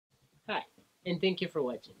and thank you for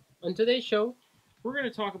watching. On today's show, We're going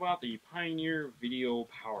to talk about the Pioneer Video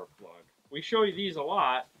Power Plug. We show you these a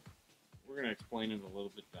lot. We're going to explain it a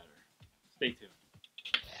little bit better. Stay tuned.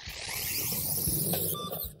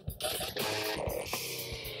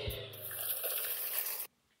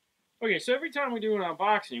 Okay, so every time we do an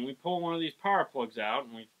unboxing, we pull one of these power plugs out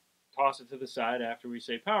and we toss it to the side after we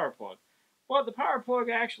say power plug. But the power plug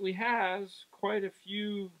actually has quite a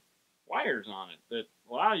few wires on it that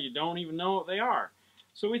a lot of you don't even know what they are.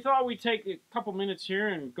 So we thought we'd take a couple minutes here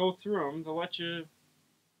and go through them to let you,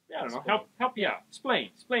 I don't know, help you out. Explain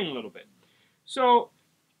a little bit. So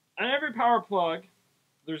on every power plug,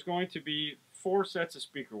 there's going to be 4 sets of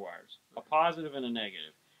speaker wires, a positive and a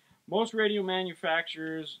negative. Most radio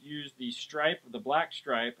manufacturers use the black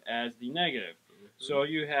stripe, as the negative. So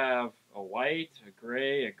you have a white, a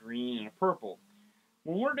gray, a green, and a purple.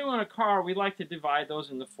 When we're doing a car, we like to divide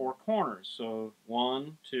those into 4 corners. So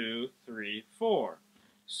 1, 2, 3, 4.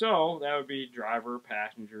 So that would be driver,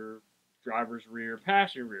 passenger, driver's rear,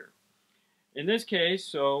 passenger rear. In this case,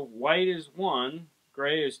 so white is 1,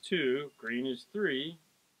 gray is 2, green is 3,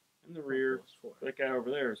 and the rear, that guy over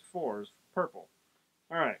there is 4, is purple.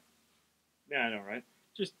 All right. Yeah, I know, right?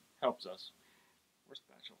 Just helps us. We're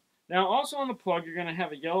special. Now, also on the plug, you're going to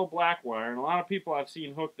have a yellow-black wire, and a lot of people I've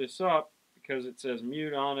seen hook this up because it says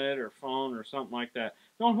mute on it or phone or something like that.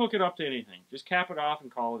 Don't hook it up to anything. Just cap it off and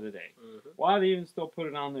call it a day. Why they even still put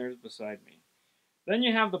it on there is beside me. Then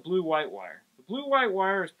you have the blue-white wire. The blue-white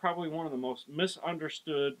wire is probably one of the most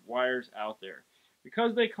misunderstood wires out there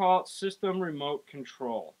because they call it system remote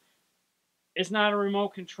control. It's not a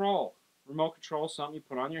remote control. Remote control is something you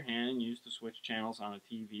put on your hand and use to switch channels on a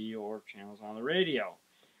TV or channels on the radio.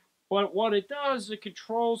 But what it does, it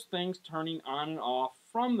controls things turning on and off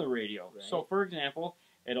from the radio. Right. So, for example,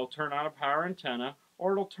 it'll turn on a power antenna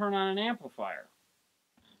or it'll turn on an amplifier.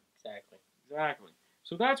 Exactly.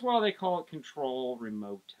 So that's why they call it control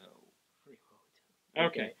remoto.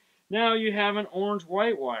 Okay. Now you have an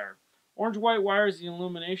orange-white wire. Orange-white wire is the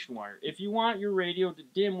illumination wire. If you want your radio to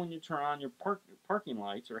dim when you turn on your parking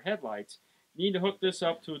lights or headlights, you need to hook this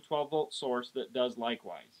up to a 12-volt source that does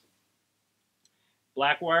likewise.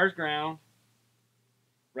 Black wire is ground.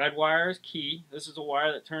 Red wire is key. This is a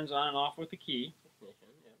wire that turns on and off with the key.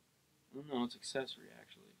 No, it's accessory,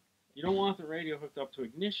 actually. You don't want the radio hooked up to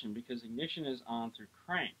ignition because ignition is on through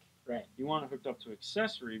crank. Right. You want it hooked up to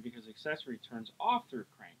accessory because accessory turns off through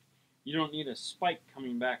crank. You don't need a spike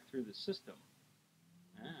coming back through the system.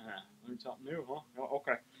 Learned something new, huh? Oh,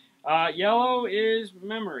 okay. Yellow is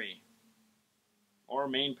memory or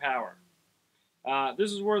main power.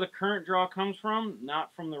 This is where the current draw comes from,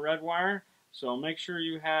 not from the red wire. So make sure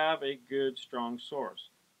you have a good, strong source.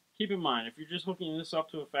 Keep in mind, if you're just hooking this up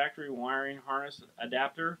to a factory wiring harness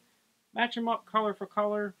adapter, match them up color for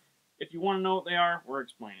color. If you want to know what they are, we're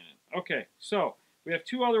explaining it. Okay, so we have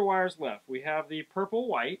 2 other wires left. We have the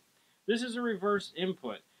purple-white. This is a reverse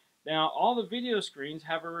input. Now, all the video screens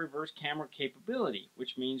have a reverse camera capability,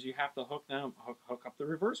 which means you have to hook up the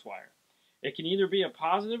reverse wire. It can either be a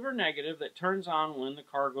positive or negative that turns on when the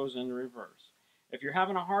car goes into reverse. If you're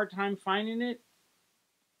having a hard time finding it,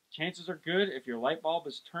 chances are good if your light bulb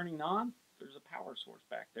is turning on, there's a power source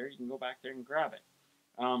back there. You can go back there and grab it.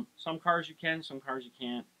 Some cars you can, some cars you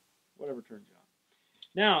can't. Whatever turns you on.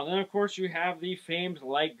 Now, then of course you have the famed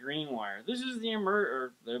light green wire. This is the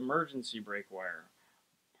emergency brake wire.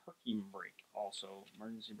 Parking brake also.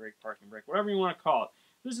 Emergency brake, parking brake, whatever you want to call it.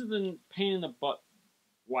 This is the pain in the butt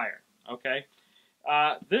wire, okay?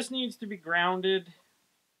 This needs to be grounded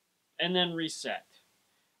and then reset.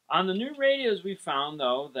 On the new radios we found,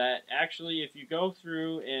 though, that actually if you go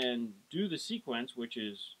through and do the sequence, which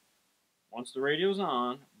is once the radio's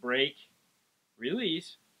on, brake,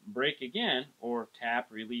 release, brake again, or tap,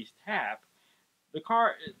 release, tap,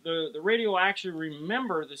 the radio will actually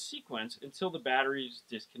remember the sequence until the battery is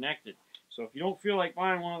disconnected. So if you don't feel like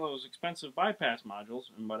buying one of those expensive bypass modules,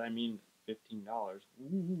 and by I mean $15,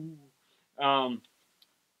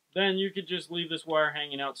 then you could just leave this wire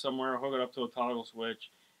hanging out somewhere, hook it up to a toggle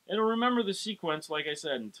switch. It'll remember the sequence, like I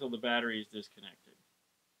said, until the battery is disconnected.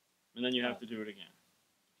 And then you have to do it again.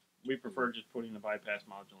 We prefer just putting the bypass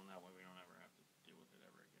module in, that way we don't ever have to deal with it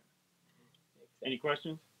ever again. Any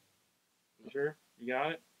questions? You sure? You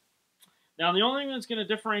got it? Now, the only thing that's going to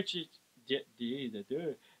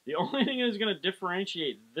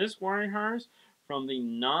differentiate this wiring harness from the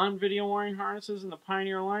non-video wiring harnesses in the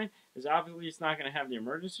Pioneer line is obviously it's not going to have the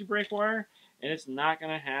emergency brake wire, and it's not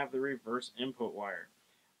going to have the reverse input wire.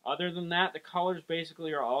 Other than that, the colors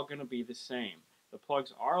basically are all going to be the same. The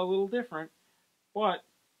plugs are a little different, but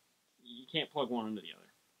you can't plug one into the other.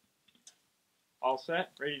 All set,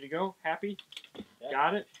 ready to go, happy? Yep.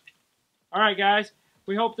 Got it? Alright guys,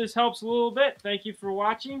 we hope this helps a little bit. Thank you for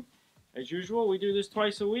watching. As usual, we do this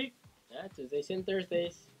twice a week. Yeah, Tuesdays and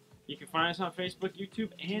Thursdays. You can find us on Facebook, YouTube,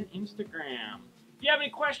 and Instagram. If you have any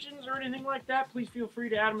questions or anything like that, please feel free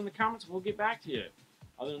to add them in the comments and we'll get back to you.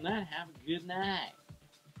 Other than that, have a good night.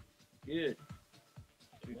 Good.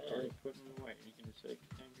 Dude, already putting me away. You can just say,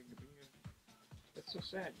 that's so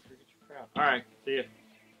sad. You forget your crowd. Alright, see ya.